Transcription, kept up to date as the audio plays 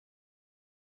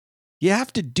You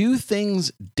have to do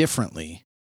things differently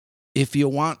if you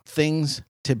want things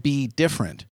to be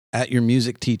different at your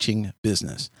music teaching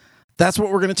business. That's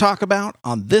what we're going to talk about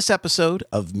on this episode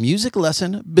of Music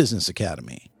Lesson Business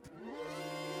Academy.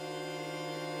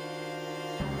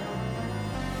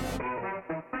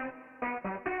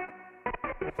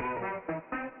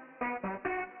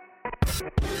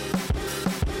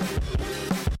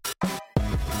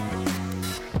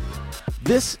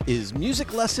 This is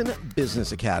Music Lesson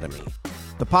Business Academy,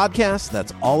 the podcast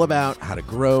that's all about how to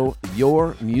grow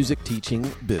your music teaching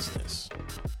business.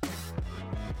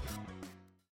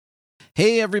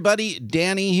 Hey everybody,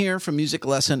 Danny here from Music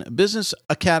Lesson Business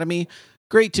Academy.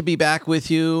 Great to be back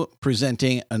with you,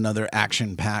 presenting another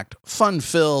action-packed,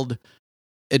 fun-filled,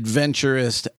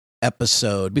 adventurous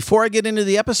episode. Before I get into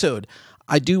the episode,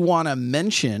 I do want to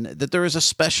mention that there is a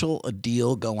special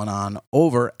deal going on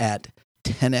over at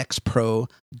 10xpro.io.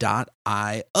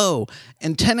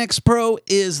 And 10x Pro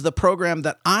is the program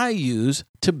that I use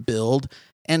to build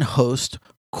and host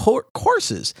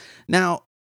courses. Now,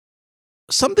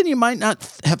 something you might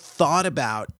not have thought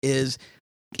about is,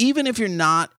 even if you're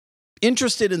not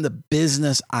interested in the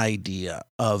business idea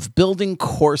of building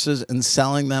courses and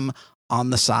selling them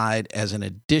on the side as an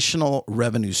additional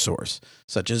revenue source,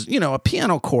 such as, a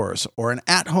piano course or an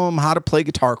at-home how to play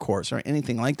guitar course or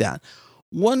anything like that,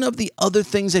 one of the other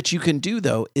things that you can do,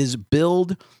 though, is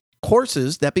build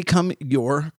courses that become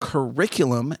your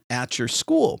curriculum at your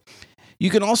school. You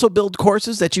can also build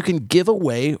courses that you can give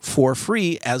away for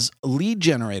free as lead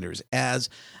generators, as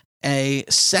a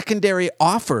secondary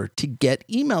offer to get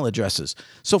email addresses.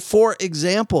 So, for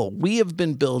example, we have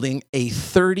been building a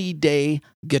 30-day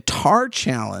guitar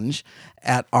challenge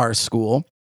at our school,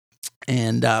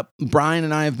 and Brian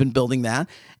and I have been building that.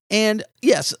 And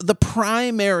yes, the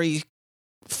primary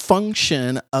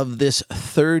function of this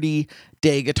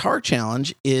 30-day guitar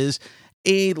challenge is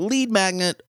a lead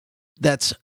magnet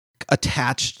that's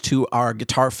attached to our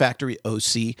Guitar Factory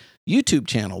OC YouTube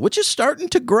channel, which is starting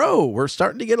to grow. We're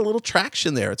starting to get a little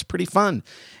traction there. It's pretty fun.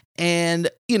 And,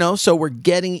 so we're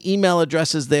getting email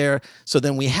addresses there. So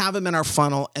then we have them in our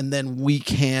funnel, and then we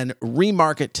can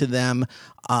remarket to them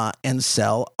and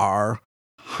sell our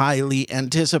highly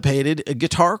anticipated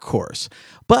guitar course.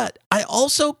 But I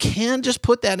also can just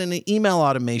put that in an email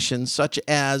automation, such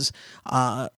as,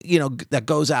 that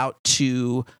goes out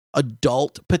to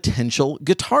adult potential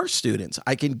guitar students.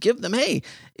 I can give them, hey,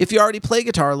 if you already play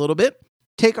guitar a little bit,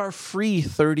 take our free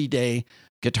 30-day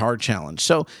guitar challenge.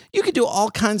 So you can do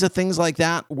all kinds of things like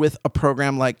that with a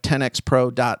program like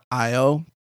 10xpro.io.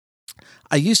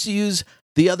 I used to use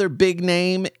the other big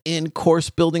name in course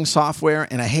building software,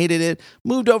 and I hated it.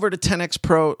 Moved over to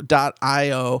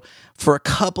 10xpro.io for a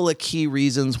couple of key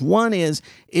reasons. One is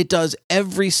it does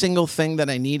every single thing that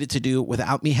I needed to do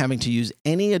without me having to use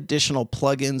any additional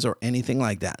plugins or anything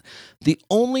like that. The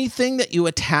only thing that you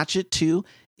attach it to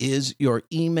is your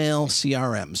email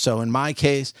CRM. So in my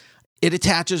case, it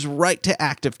attaches right to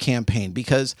ActiveCampaign,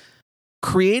 because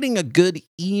creating a good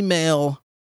email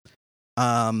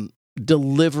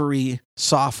delivery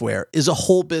software is a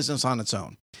whole business on its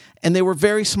own. And they were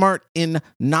very smart in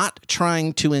not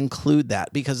trying to include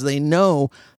that, because they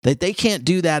know that they can't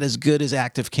do that as good as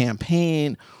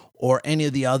ActiveCampaign or any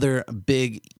of the other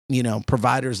big,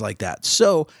 providers like that.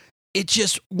 So it's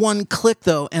just one click,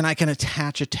 though, and I can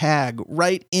attach a tag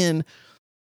right in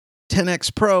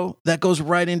 10x Pro that goes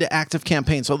right into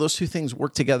ActiveCampaign. So those two things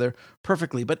work together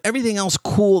perfectly. But everything else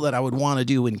cool that I would want to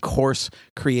do in course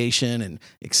creation and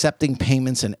accepting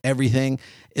payments and everything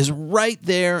is right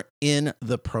there in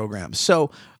the program.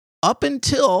 So up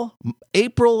until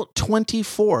April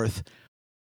 24th,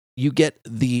 you get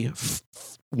the $1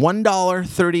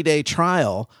 30-day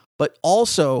trial, but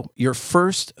also your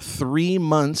first 3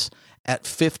 months at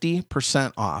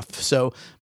 50% off. So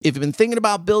if you've been thinking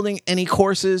about building any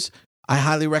courses, I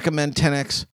highly recommend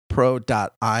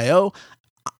 10xpro.io.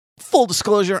 Full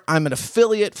disclosure, I'm an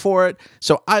affiliate for it,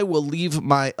 so I will leave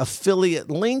my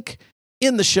affiliate link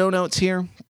in the show notes here.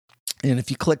 And if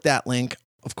you click that link,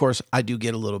 of course, I do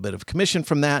get a little bit of commission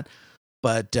from that,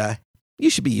 but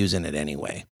you should be using it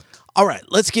anyway. All right,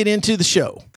 let's get into the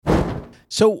show.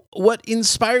 So what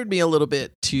inspired me a little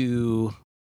bit to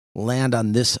land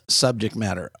on this subject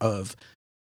matter of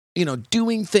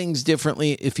doing things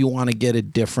differently if you want to get a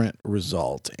different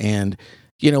result. And,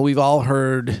 we've all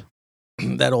heard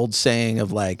that old saying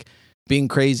of like, being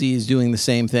crazy is doing the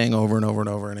same thing over and over and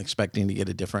over and expecting to get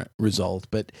a different result.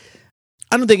 But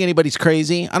I don't think anybody's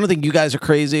crazy. I don't think you guys are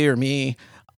crazy or me,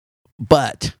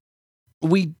 but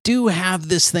we do have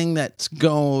this thing that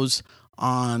goes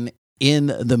on in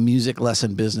the music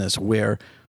lesson business where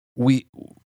we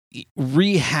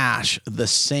rehash the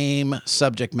same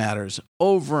subject matters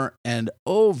over and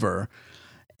over,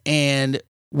 and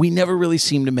we never really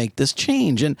seem to make this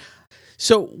change. And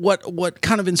so what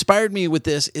kind of inspired me with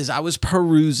this is I was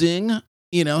perusing,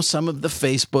 some of the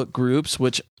Facebook groups,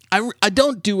 which I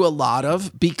don't do a lot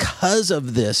of because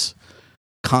of this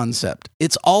concept.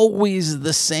 It's always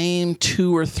the same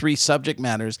 2 or 3 subject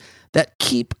matters that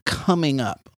keep coming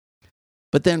up.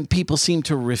 But then people seem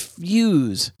to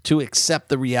refuse to accept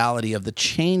the reality of the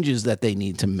changes that they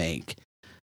need to make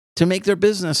their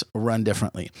business run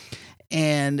differently.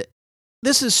 And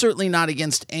this is certainly not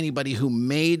against anybody who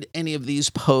made any of these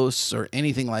posts or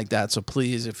anything like that. So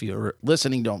please, if you're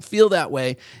listening, don't feel that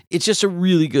way. It's just a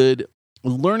really good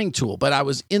learning tool. But I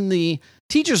was in the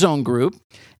Teacher Zone group,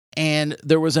 and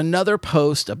there was another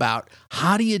post about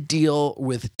how do you deal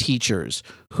with teachers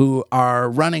who are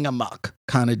running amok,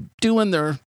 kind of doing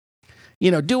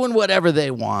doing whatever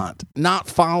they want, not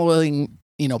following,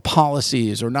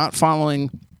 policies or not following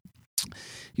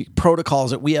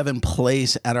protocols that we have in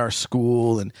place at our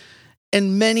school.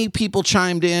 And many people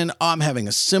chimed in, I'm having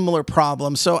a similar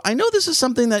problem. So I know this is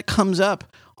something that comes up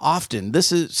often. This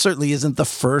certainly isn't the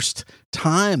first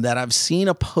time that I've seen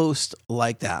a post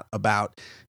like that about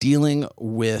dealing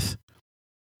with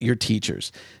your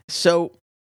teachers. So,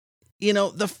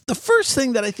 the first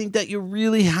thing that I think that you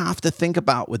really have to think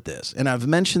about with this, and I've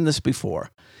mentioned this before,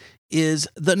 is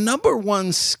the number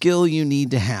one skill you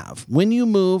need to have when you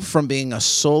move from being a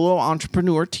solo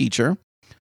entrepreneur teacher,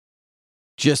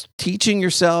 just teaching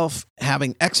yourself,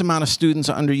 having X amount of students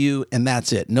under you, and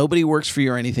that's it. Nobody works for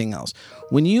you or anything else.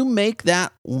 When you make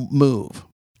that move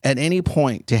at any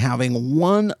point to having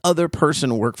one other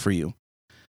person work for you,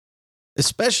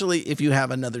 especially if you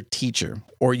have another teacher,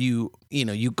 or you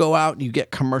go out and you get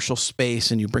commercial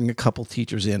space and you bring a couple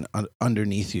teachers in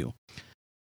underneath you,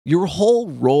 your whole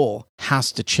role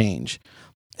has to change.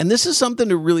 And this is something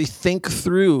to really think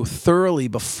through thoroughly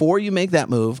before you make that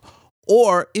move.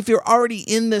 Or if you're already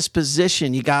in this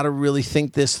position, you got to really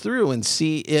think this through and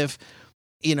see if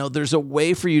there's a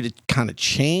way for you to kind of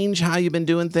change how you've been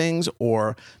doing things,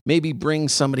 or maybe bring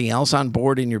somebody else on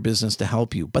board in your business to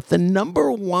help you. But the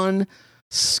number one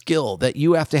skill that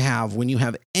you have to have when you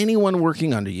have anyone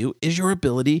working under you is your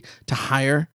ability to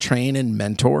hire, train, and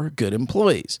mentor good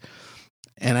employees.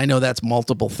 And I know that's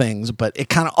multiple things, but it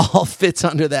kind of all fits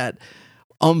under that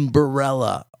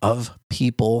umbrella of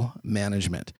people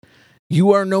management.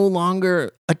 You are no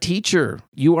longer a teacher.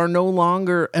 You are no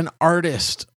longer an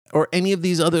artist or any of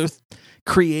these other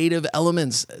creative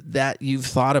elements that you've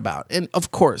thought about. And of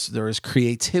course, there is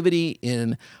creativity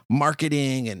in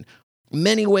marketing and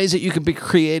many ways that you can be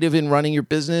creative in running your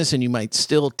business, and you might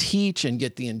still teach and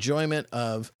get the enjoyment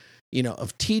of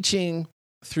teaching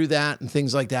through that and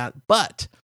things like that. But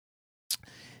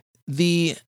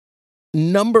the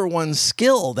number one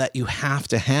skill that you have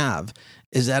to have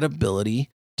is that ability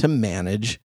to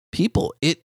manage people.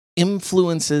 It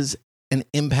influences and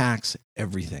impacts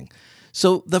everything.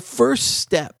 So the first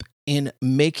step in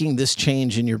making this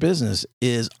change in your business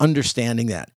is understanding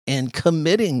that and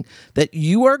committing that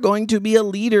you are going to be a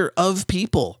leader of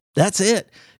people. That's it.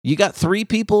 You got 3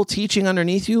 people teaching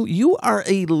underneath you. You are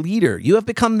a leader. You have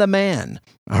become the man.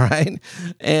 All right.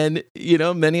 And,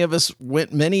 many of us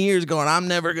went many years going, I'm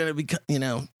never going to be,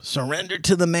 surrender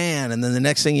to the man. And then the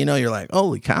next thing you know, you're like,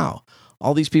 holy cow,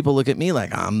 all these people look at me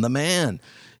like I'm the man.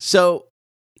 So,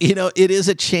 it is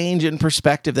a change in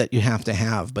perspective that you have to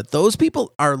have. But those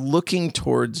people are looking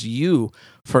towards you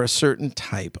for a certain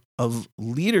type of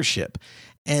leadership.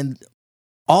 And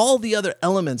all the other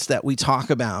elements that we talk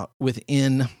about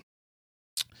within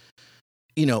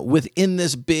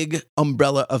this big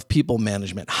umbrella of people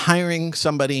management, hiring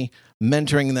somebody,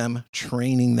 mentoring them,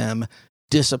 training them,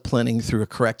 disciplining through a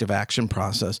corrective action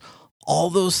process,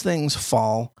 all those things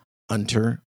fall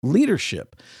under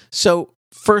leadership. So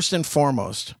first and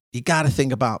foremost, you got to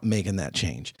think about making that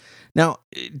change. Now,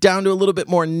 down to a little bit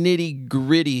more nitty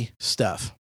gritty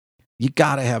stuff. You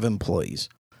got to have employees.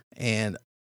 And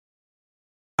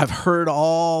I've heard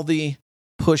all the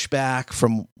pushback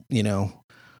from,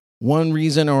 one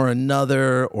reason or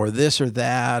another, or this or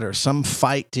that, or some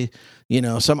fight to,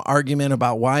 some argument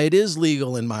about why it is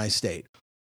legal in my state.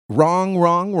 Wrong,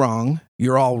 wrong, wrong.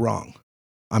 You're all wrong.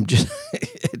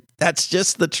 That's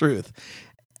just the truth.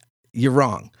 You're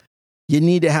wrong. You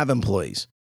need to have employees.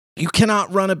 You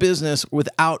cannot run a business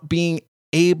without being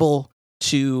able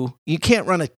to, you can't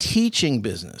run a teaching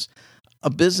business, a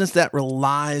business that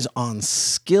relies on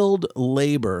skilled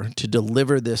labor to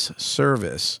deliver this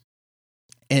service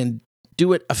and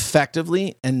do it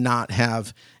effectively and not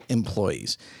have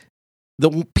employees.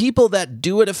 The people that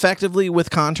do it effectively with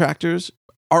contractors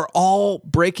are all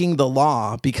breaking the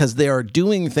law because they are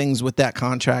doing things with that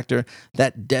contractor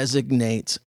that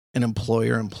designates an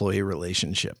employer-employee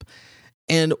relationship.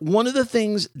 And one of the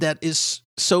things that is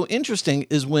so interesting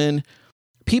is when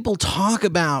people talk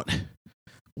about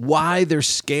why they're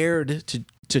scared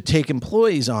to take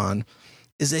employees on,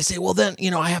 is they say, well, then,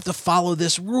 I have to follow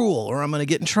this rule or I'm going to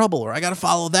get in trouble, or I got to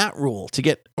follow that rule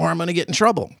or I'm going to get in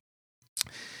trouble.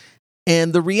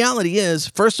 And the reality is,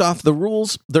 first off, the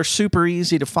rules, they're super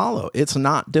easy to follow. It's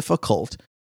not difficult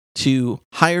to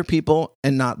hire people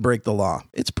and not break the law.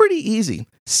 It's pretty easy.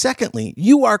 Secondly,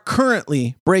 you are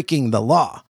currently breaking the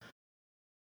law.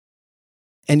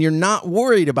 And you're not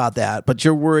worried about that, but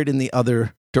you're worried in the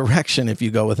other direction if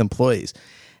you go with employees.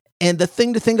 And the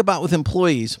thing to think about with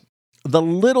employees, the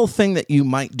little thing that you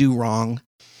might do wrong,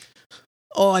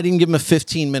 I didn't give them a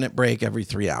 15-minute break every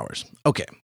 3 hours. Okay.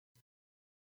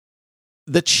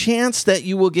 The chance that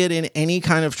you will get in any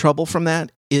kind of trouble from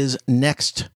that is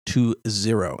next to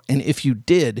zero. And if you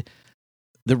did,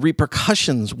 the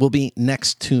repercussions will be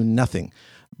next to nothing.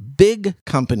 Big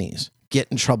companies get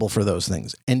in trouble for those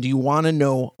things. And do you want to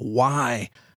know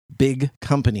why big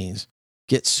companies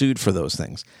get sued for those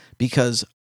things? Because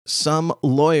some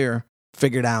lawyer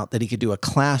figured out that he could do a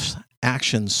class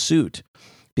action suit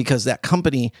because that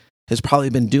company has probably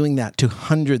been doing that to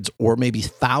hundreds or maybe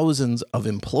thousands of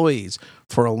employees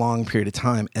for a long period of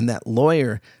time. And that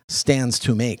lawyer stands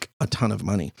to make a ton of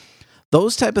money.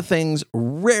 Those type of things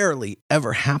rarely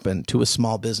ever happen to a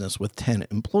small business with 10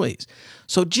 employees.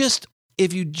 So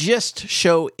if you just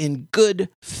show in good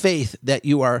faith that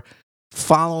you are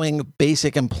following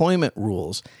basic employment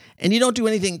rules and you don't do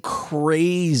anything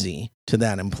crazy to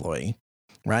that employee,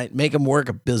 right? Make them work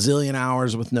a bazillion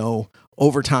hours with no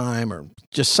overtime or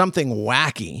just something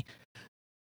wacky,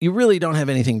 you really don't have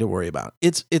anything to worry about.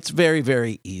 It's very,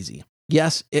 very easy.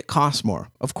 Yes, it costs more.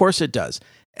 Of course it does.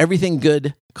 Everything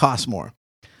good costs more.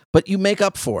 But you make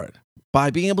up for it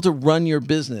by being able to run your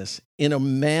business in a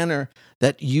manner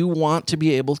that you want to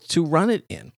be able to run it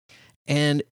in.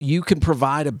 And you can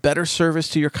provide a better service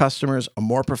to your customers, a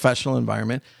more professional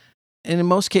environment. And in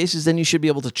most cases, then you should be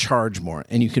able to charge more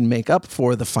and you can make up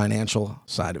for the financial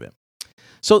side of it.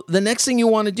 So the next thing you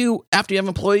want to do after you have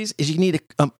employees is you need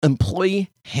an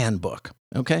employee handbook,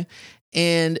 okay?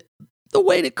 And the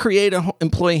way to create an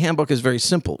employee handbook is very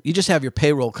simple. You just have your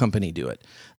payroll company do it.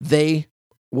 They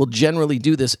will generally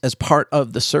do this as part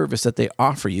of the service that they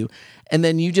offer you. And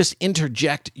then you just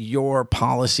interject your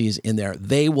policies in there.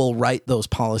 They will write those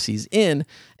policies in,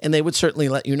 and they would certainly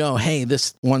let you know, hey,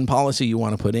 this one policy you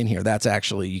want to put in here, that's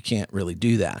actually, you can't really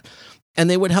do that. And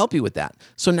they would help you with that.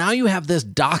 So now you have this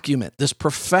document, this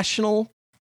professional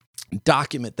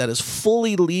document that is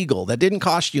fully legal, that didn't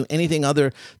cost you anything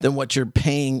other than what you're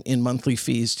paying in monthly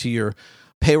fees to your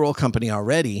payroll company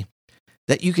already,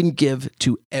 that you can give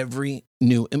to every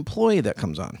new employee that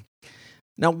comes on.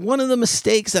 Now, one of the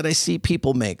mistakes that I see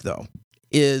people make, though,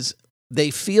 is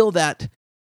they feel that,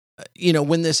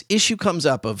 when this issue comes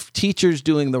up of teachers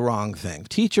doing the wrong thing,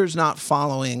 teachers not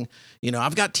following,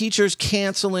 I've got teachers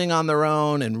canceling on their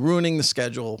own and ruining the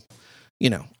schedule,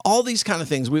 all these kind of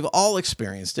things. We've all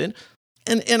experienced it.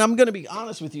 And I'm going to be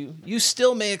honest with you, you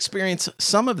still may experience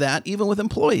some of that even with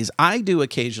employees. I do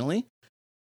occasionally,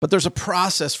 but there's a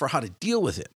process for how to deal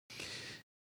with it.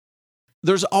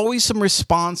 There's always some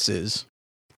responses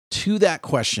to that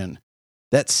question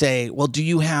that say, well, do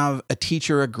you have a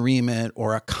teacher agreement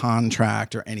or a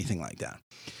contract or anything like that?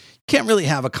 You can't really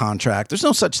have a contract. There's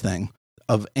no such thing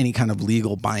of any kind of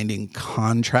legal binding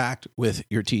contract with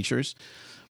your teachers.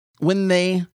 When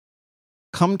they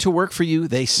come to work for you,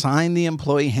 they sign the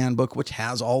employee handbook, which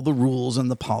has all the rules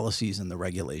and the policies and the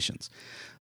regulations.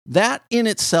 That in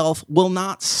itself will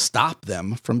not stop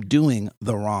them from doing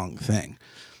the wrong thing.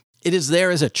 It is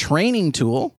there as a training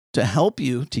tool to help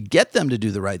you to get them to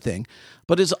do the right thing,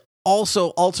 but is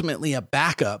also ultimately a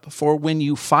backup for when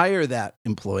you fire that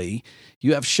employee.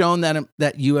 You have shown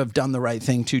that you have done the right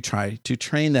thing to try to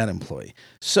train that employee.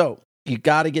 So you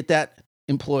got to get that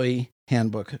employee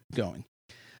handbook going.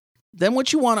 Then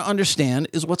what you want to understand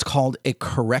is what's called a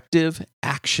corrective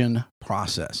action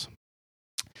process.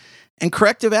 And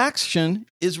corrective action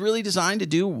is really designed to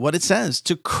do what it says,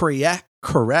 to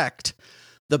correct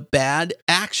the bad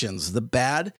actions, the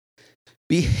bad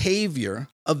behavior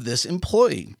of this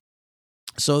employee.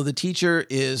 So the teacher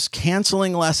is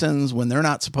canceling lessons when they're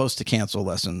not supposed to cancel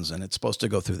lessons, and it's supposed to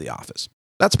go through the office.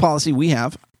 That's policy we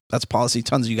have. That's policy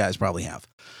tons of you guys probably have.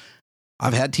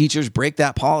 I've had teachers break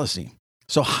that policy.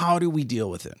 So how do we deal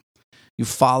with it? You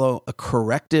follow a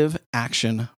corrective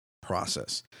action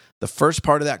process. The first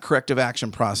part of that corrective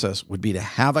action process would be to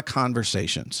have a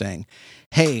conversation saying,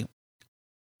 hey,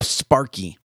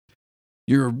 Sparky.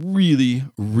 You're a really,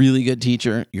 really good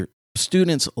teacher. Your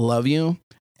students love you,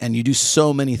 and you do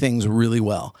so many things really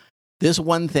well. This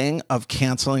one thing of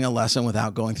canceling a lesson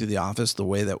without going through the office, the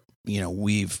way that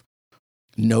we've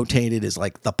notated is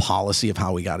like the policy of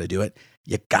how we got to do it.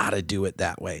 You got to do it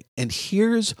that way. And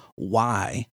here's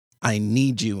why I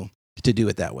need you to do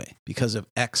it that way, because of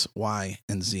X, Y,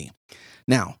 and Z.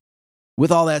 Now,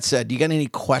 with all that said, do you got any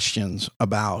questions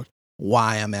about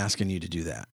why I'm asking you to do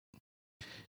that?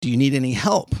 Do you need any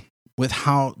help with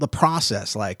how the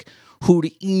process, like who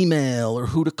to email or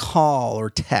who to call or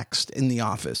text in the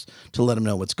office to let them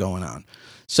know what's going on?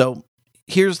 So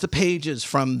here's the pages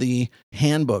from the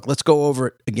handbook. Let's go over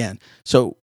it again.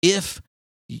 So if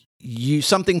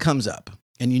something comes up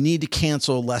and you need to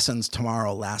cancel lessons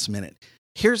tomorrow last minute,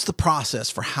 here's the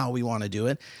process for how we want to do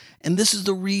it. And this is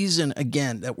the reason,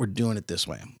 again, that we're doing it this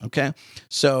way. Okay.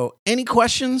 So any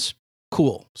questions?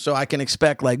 Cool. So I can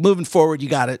expect, like, moving forward, you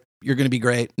got it. You're going to be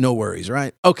great. No worries,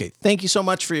 right? Okay. Thank you so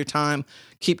much for your time.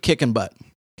 Keep kicking butt.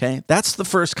 Okay. That's the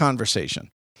first conversation.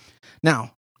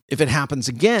 Now, if it happens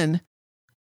again,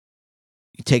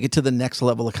 you take it to the next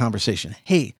level of conversation.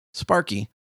 Hey, Sparky,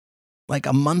 like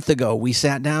a month ago, we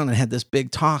sat down and had this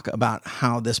big talk about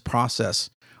how this process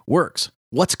works.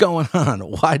 What's going on?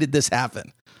 Why did this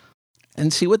happen?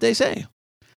 And see what they say.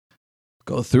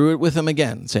 Go through it with them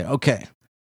again and say, okay,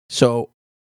 so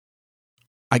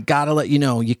I got to let you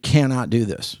know, you cannot do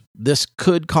this. This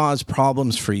could cause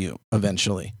problems for you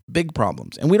eventually, big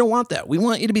problems. And we don't want that. We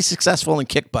want you to be successful and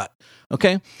kick butt.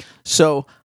 Okay. So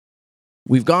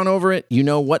we've gone over it. You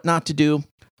know what not to do.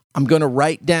 I'm going to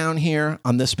write down here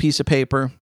on this piece of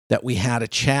paper that we had a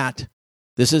chat.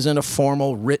 This isn't a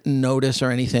formal written notice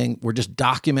or anything. We're just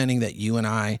documenting that you and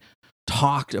I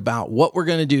talked about what we're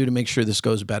going to do to make sure this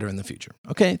goes better in the future.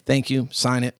 Okay, thank you.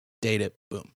 Sign it, date it,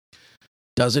 boom.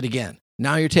 Does it again.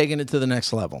 Now you're taking it to the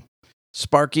next level.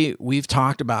 Sparky, we've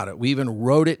talked about it. We even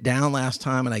wrote it down last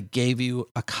time and I gave you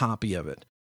a copy of it.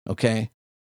 Okay,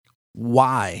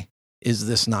 why is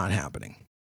this not happening?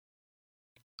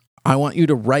 I want you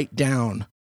to write down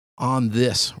on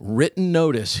this written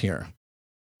notice here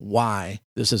why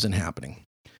this isn't happening.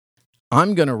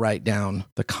 I'm going to write down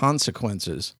the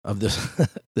consequences of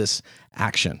this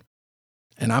action.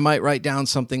 And I might write down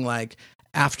something like,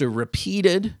 after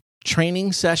repeated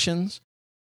training sessions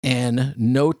and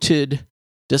noted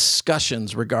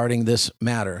discussions regarding this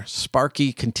matter,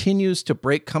 Sparky continues to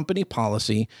break company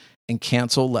policy and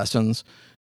cancel lessons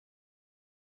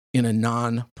in a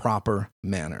non-proper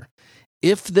manner.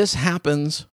 If this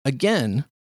happens again,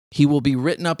 he will be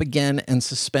written up again and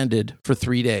suspended for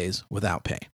 3 days without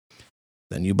pay.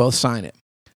 Then you both sign it.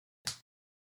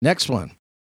 Next one.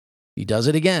 He does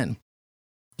it again.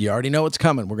 You already know what's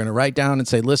coming. We're going to write down and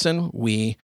say, listen,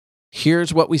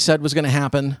 here's what we said was going to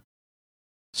happen.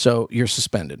 So you're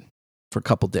suspended for a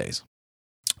couple days.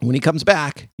 When he comes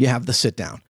back, you have the sit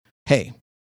down. Hey,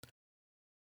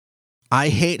 I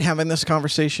hate having this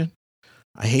conversation.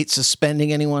 I hate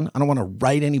suspending anyone. I don't want to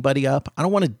write anybody up. I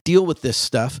don't want to deal with this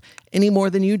stuff any more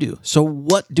than you do. So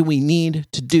what do we need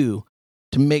to do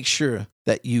to make sure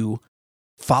that you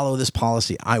follow this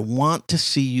policy? I want to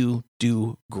see you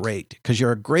do great because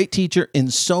you're a great teacher in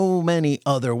so many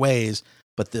other ways,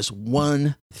 but this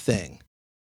one thing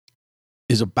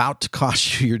is about to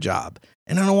cost you your job.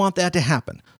 And I don't want that to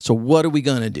happen. So what are we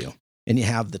going to do? And you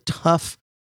have the tough,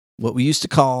 what we used to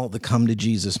call the come to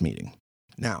Jesus meeting.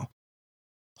 Now,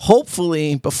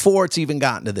 hopefully, before it's even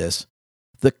gotten to this,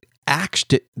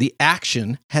 the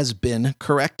action has been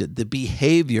corrected. The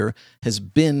behavior has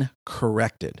been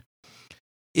corrected.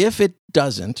 If it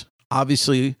doesn't,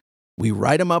 obviously, we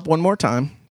write them up one more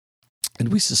time and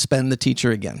we suspend the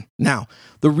teacher again. Now,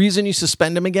 the reason you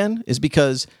suspend them again is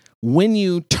because when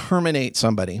you terminate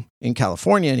somebody, in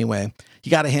California anyway,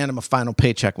 you got to hand them a final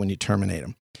paycheck when you terminate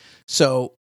them.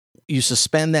 So you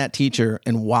suspend that teacher,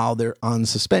 and while they're on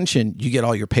suspension, you get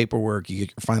all your paperwork, you get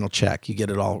your final check, you get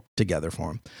it all together for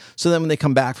them. So then when they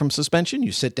come back from suspension,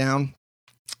 you sit down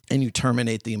and you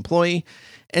terminate the employee.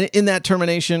 And in that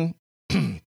termination,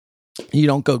 you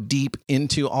don't go deep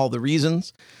into all the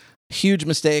reasons. Huge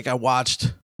mistake I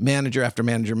watched manager after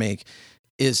manager make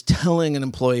is telling an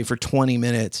employee for 20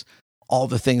 minutes all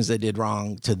the things they did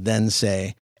wrong to then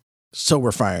say, so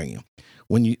we're firing you.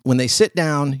 When they sit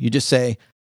down, you just say,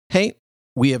 hey,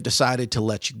 we have decided to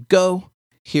let you go.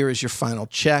 Here is your final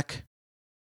check.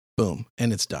 Boom.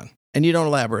 And it's done. And you don't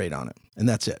elaborate on it. And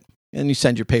that's it. And you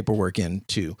send your paperwork in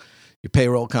to your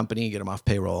payroll company, get them off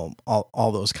payroll,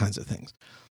 all those kinds of things.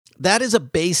 That is a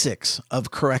basics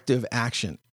of corrective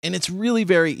action. And it's really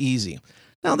very easy.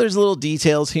 Now, there's little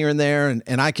details here and there,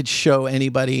 and I could show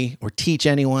anybody or teach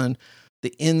anyone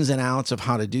the ins and outs of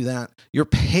how to do that. Your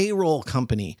payroll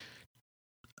company,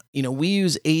 we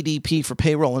use ADP for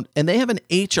payroll, and they have an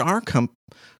HR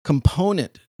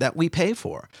component that we pay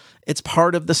for. It's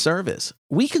part of the service.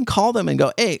 We can call them and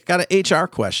go, hey, got an HR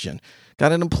question.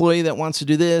 Got an employee that wants to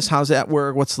do this. How's that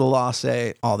work? What's the law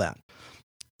say? All that.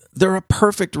 They're a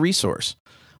perfect resource.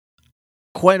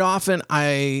 Quite often,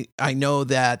 I know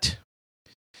that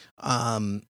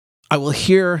I will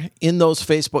hear in those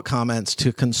Facebook comments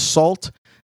to consult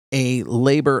a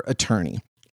labor attorney.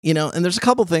 And there's a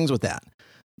couple things with that.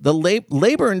 The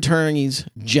labor attorneys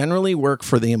generally work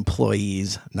for the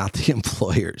employees, not the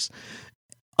employers.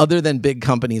 Other than big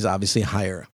companies obviously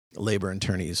hire labor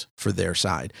attorneys for their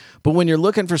side. But when you're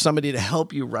looking for somebody to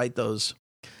help you write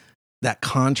that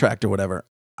contract or whatever,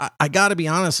 I got to be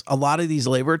honest, a lot of these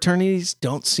labor attorneys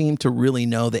don't seem to really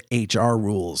know the HR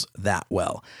rules that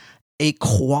well. A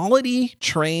quality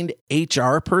trained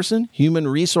HR person, human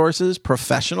resources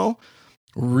professional,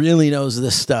 really knows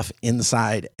this stuff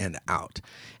inside and out.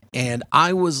 And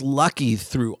I was lucky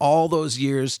through all those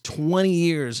years, 20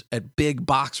 years at big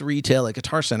box retail at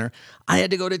Guitar Center, I had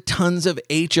to go to tons of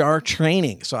HR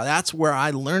training. So that's where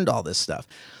I learned all this stuff.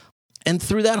 And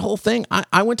through that whole thing,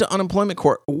 I went to unemployment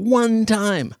court one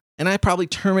time, and I probably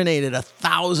terminated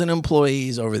 1,000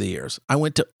 employees over the years. I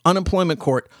went to unemployment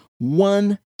court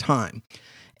one time.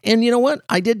 And you know what?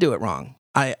 I did do it wrong.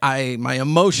 My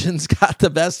emotions got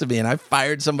the best of me, and I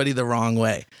fired somebody the wrong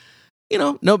way.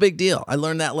 No big deal. I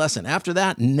learned that lesson. After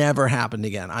that, never happened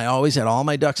again. I always had all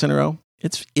my ducks in a row.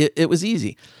 It was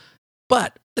easy.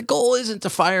 But the goal isn't to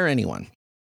fire anyone.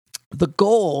 The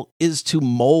goal is to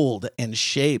mold and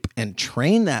shape and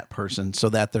train that person so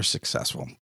that they're successful.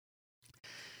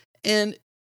 And,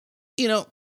 I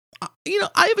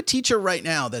have a teacher right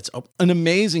now that's an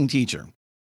amazing teacher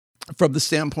from the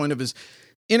standpoint of his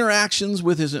interactions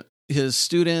with his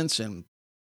students and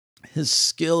his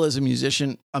skill as a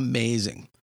musician. Amazing.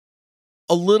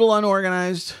 A little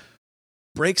unorganized,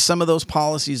 breaks some of those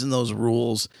policies and those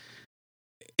rules,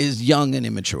 is young and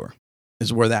immature,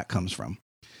 is where that comes from.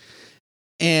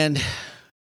 And,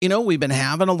 we've been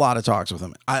having a lot of talks with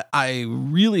him. I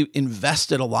really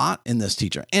invested a lot in this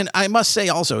teacher. And I must say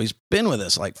also, he's been with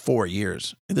us like 4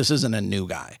 years. This isn't a new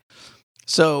guy.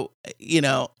 So,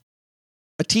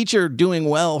 a teacher doing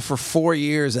well for 4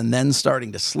 years and then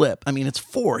starting to slip. I mean, it's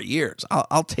 4 years.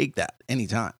 I'll take that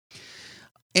anytime.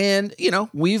 And,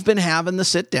 we've been having the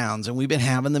sit downs and we've been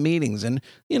having the meetings and,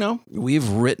 we've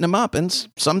written them up and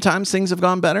sometimes things have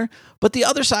gone better. But the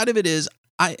other side of it is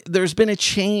there's been a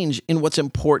change in what's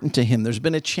important to him. There's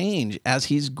been a change as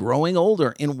he's growing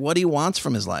older in what he wants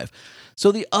from his life.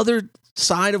 So the other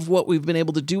side of what we've been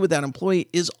able to do with that employee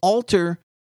is alter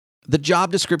the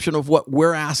job description of what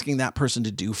we're asking that person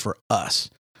to do for us.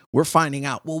 We're finding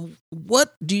out, well,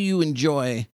 what do you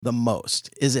enjoy the most?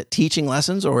 Is it teaching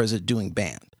lessons or is it doing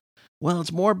band? Well,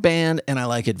 it's more band and I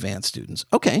like advanced students.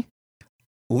 Okay,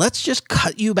 let's just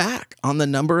cut you back on the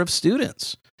number of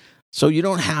students. So you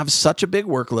don't have such a big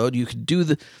workload. You could do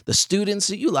the students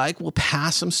that you like. We'll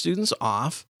pass some students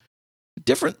off.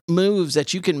 Different moves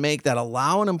that you can make that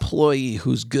allow an employee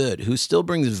who's good, who still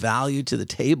brings value to the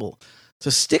table,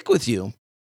 to stick with you,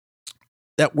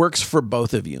 that works for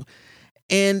both of you.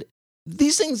 And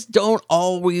these things don't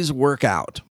always work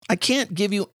out. I can't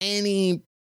give you any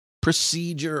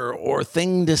procedure or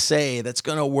thing to say that's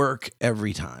going to work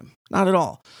every time. Not at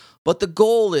all. But the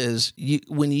goal is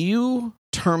when you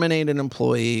terminate an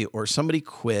employee or somebody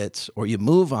quits or you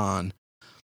move on,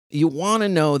 you want to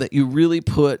know that you really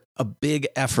put a big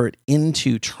effort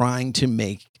into trying to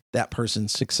make that person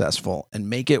successful and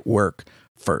make it work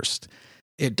first.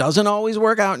 It doesn't always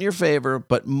work out in your favor,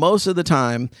 but most of the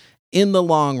time, in the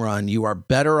long run, you are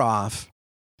better off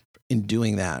in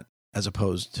doing that as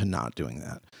opposed to not doing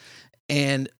that.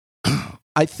 And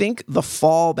I think the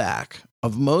fallback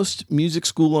of most music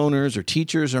school owners or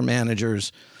teachers or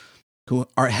managers who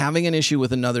are having an issue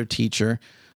with another teacher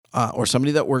or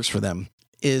somebody that works for them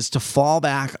is to fall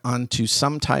back onto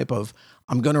some type of,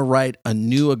 I'm going to write a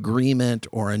new agreement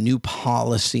or a new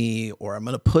policy, or I'm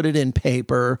going to put it in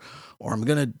paper, or I'm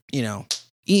going to,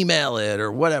 email it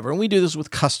or whatever. And we do this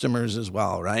with customers as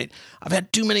well, right? I've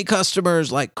had too many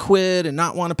customers like quit and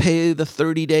not want to pay the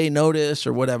 30-day notice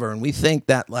or whatever. And we think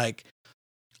that like,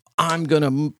 I'm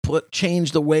going to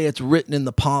change the way it's written in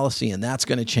the policy and that's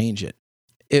going to change it.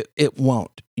 It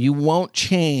won't. You won't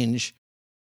change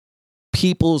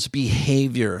people's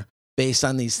behavior based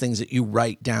on these things that you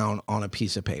write down on a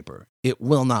piece of paper. It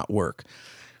will not work.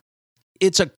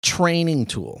 It's a training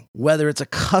tool, whether it's a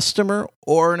customer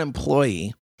or an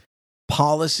employee.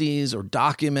 policies or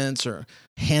documents or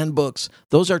handbooks,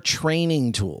 those are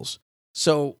training tools.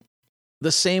 So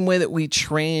the same way that we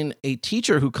train a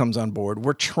teacher who comes on board,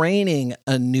 we're training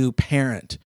a new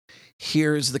parent.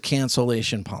 Here's the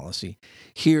cancellation policy.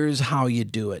 Here's how you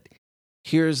do it.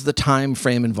 Here's the time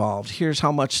frame involved. Here's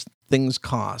how much things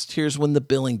cost. Here's when the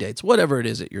billing dates, whatever it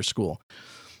is at your school.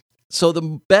 So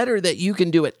the better that you can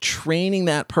do at training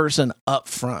that person up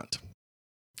front,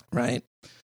 right?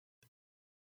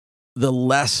 The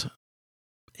less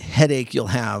headache you'll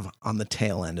have on the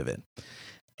tail end of it.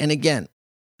 And again,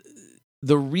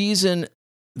 the reason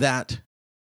that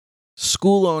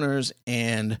school owners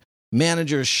and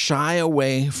managers shy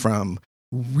away from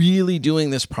really doing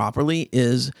this properly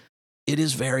is it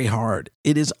is very hard.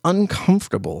 It is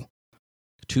uncomfortable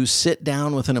to sit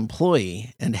down with an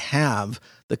employee and have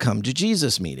the come to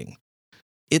Jesus meeting.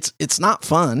 It's not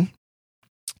fun.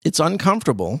 It's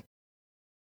uncomfortable.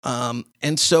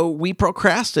 And so we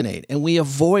procrastinate and we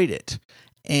avoid it.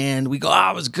 And we go,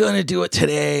 I was going to do it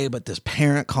today, but this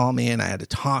parent called me and I had to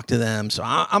talk to them. So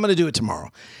I'm going to do it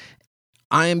tomorrow.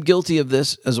 I am guilty of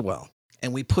this as well.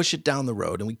 And we push it down the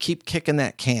road and we keep kicking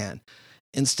that can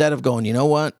instead of going, you know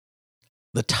what?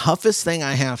 The toughest thing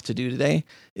I have to do today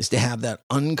is to have that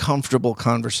uncomfortable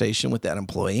conversation with that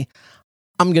employee.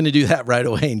 I'm going to do that right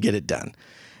away and get it done.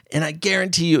 And I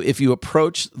guarantee you, if you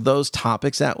approach those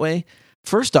topics that way,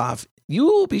 first off, you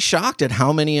will be shocked at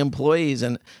how many employees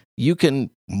and you can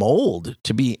mold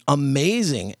to be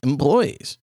amazing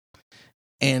employees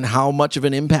and how much of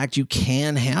an impact you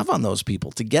can have on those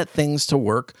people to get things to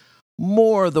work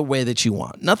more the way that you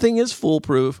want. Nothing is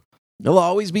foolproof. There'll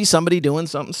always be somebody doing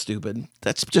something stupid.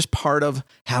 That's just part of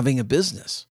having a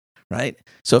business, right?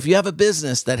 So if you have a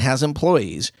business that has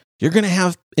employees, you're going to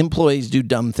have employees do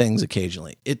dumb things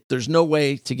occasionally. There's no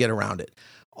way to get around it.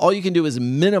 All you can do is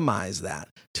minimize that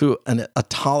to a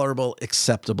tolerable,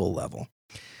 acceptable level.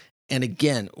 And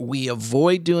again, we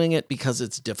avoid doing it because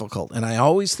it's difficult. And I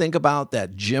always think about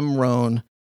that Jim Rohn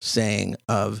saying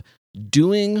of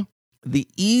doing the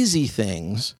easy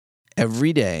things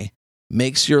every day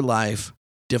makes your life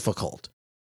difficult.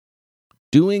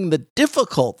 Doing the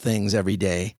difficult things every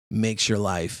day makes your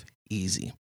life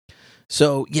easy.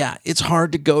 So yeah, it's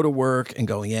hard to go to work and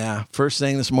go, yeah, first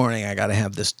thing this morning, I got to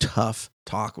have this tough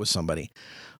talk with somebody.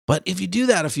 But if you do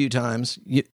that a few times,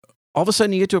 all of a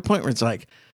sudden you get to a point where it's like,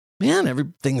 man,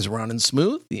 everything's running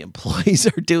smooth. The employees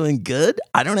are doing good.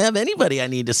 I don't have anybody I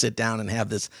need to sit down and have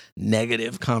this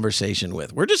negative conversation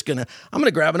with. I'm going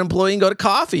to grab an employee and go to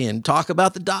coffee and talk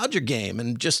about the Dodger game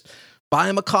and just buy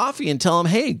him a coffee and tell him,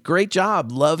 hey, great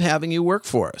job. Love having you work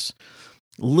for us.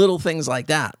 Little things like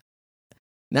that.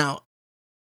 Now,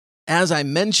 as I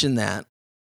mentioned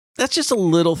that's just a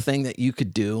little thing that you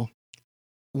could do.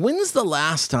 When's the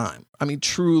last time? I mean,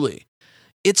 truly,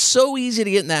 it's so easy to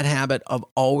get in that habit of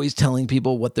always telling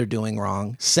people what they're doing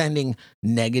wrong, sending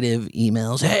negative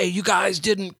emails. Hey, you guys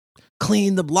didn't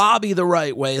clean the lobby the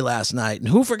right way last night. And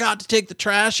who forgot to take the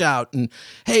trash out? And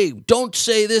hey, don't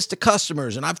say this to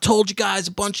customers. And I've told you guys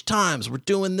a bunch of times, we're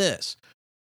doing this.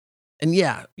 And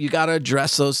yeah, you got to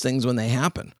address those things when they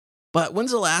happen. But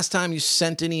when's the last time you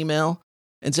sent an email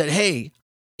and said, hey,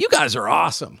 you guys are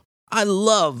awesome. I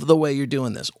love the way you're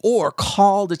doing this. Or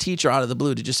called a teacher out of the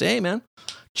blue to just say, hey, man,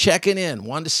 checking in,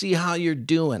 wanted to see how you're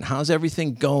doing. How's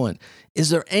everything going? Is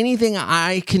there anything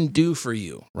I can do for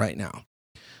you right now?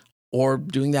 Or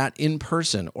doing that in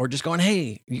person, or just going,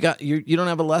 hey, you don't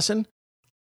have a lesson?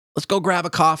 Let's go grab a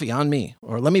coffee on me,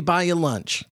 or let me buy you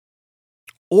lunch.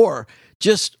 Or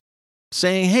just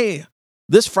saying, hey,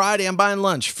 this Friday I'm buying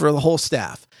lunch for the whole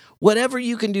staff. Whatever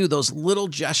you can do, those little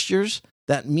gestures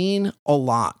that mean a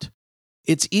lot.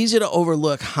 It's easy to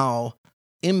overlook how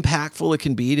impactful it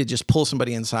can be to just pull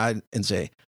somebody inside and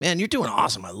say, man, you're doing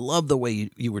awesome. I love the way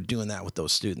you were doing that with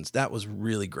those students. That was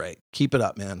really great. Keep it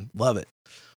up, man. Love it.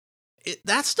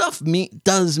 That stuff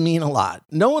does mean a lot.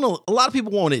 A lot of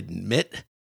people won't admit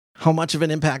how much of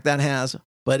an impact that has,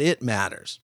 but it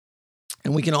matters.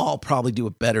 And we can all probably do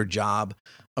a better job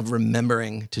of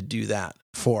remembering to do that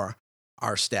for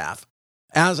our staff.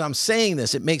 As I'm saying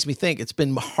this, it makes me think it's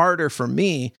been harder for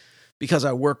me because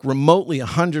I work remotely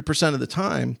 100% of the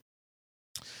time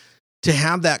to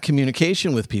have that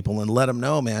communication with people and let them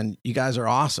know, man, you guys are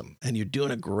awesome and you're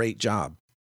doing a great job.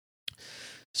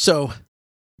 So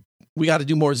we got to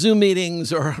do more Zoom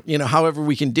meetings or, however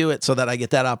we can do it so that I get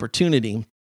that opportunity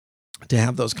to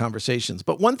have those conversations.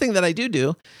 But one thing that I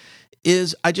do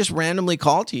is I just randomly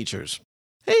call teachers.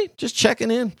 Hey, just checking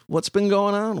in. What's been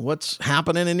going on? What's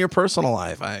happening in your personal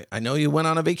life? I know you went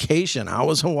on a vacation. How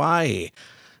was Hawaii?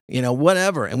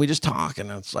 Whatever. And we just talk and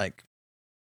it's like,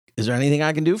 is there anything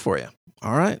I can do for you?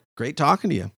 All right. Great talking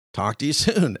to you. Talk to you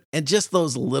soon. And just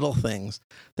those little things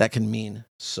that can mean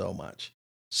so much.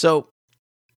 So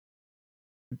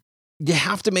you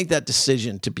have to make that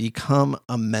decision to become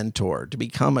a mentor, to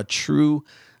become a true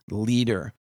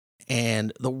leader.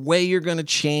 And the way you're going to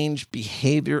change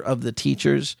behavior of the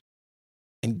teachers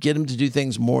and get them to do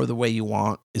things more the way you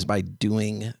want is by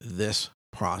doing this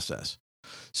process.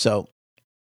 So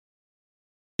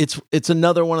it's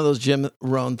another one of those Jim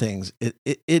Rohn things.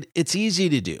 It's easy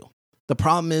to do. The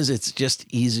problem is it's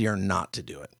just easier not to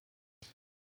do it.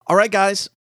 All right, guys,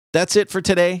 that's it for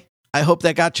today. I hope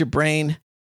that got your brain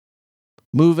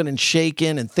moving and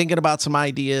shaking and thinking about some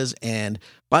ideas. And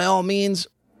by all means,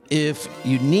 if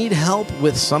you need help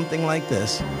with something like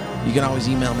this, you can always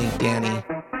email me,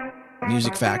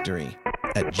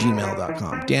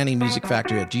 DannyMusicFactory@gmail.com.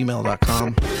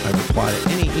 DannyMusicFactory@gmail.com. I reply to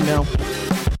any email,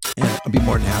 and I'll be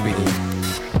more than happy to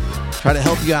try to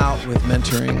help you out with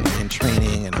mentoring and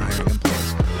training and hiring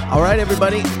employees. All right,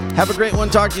 everybody. Have a great one.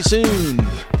 Talk to you soon.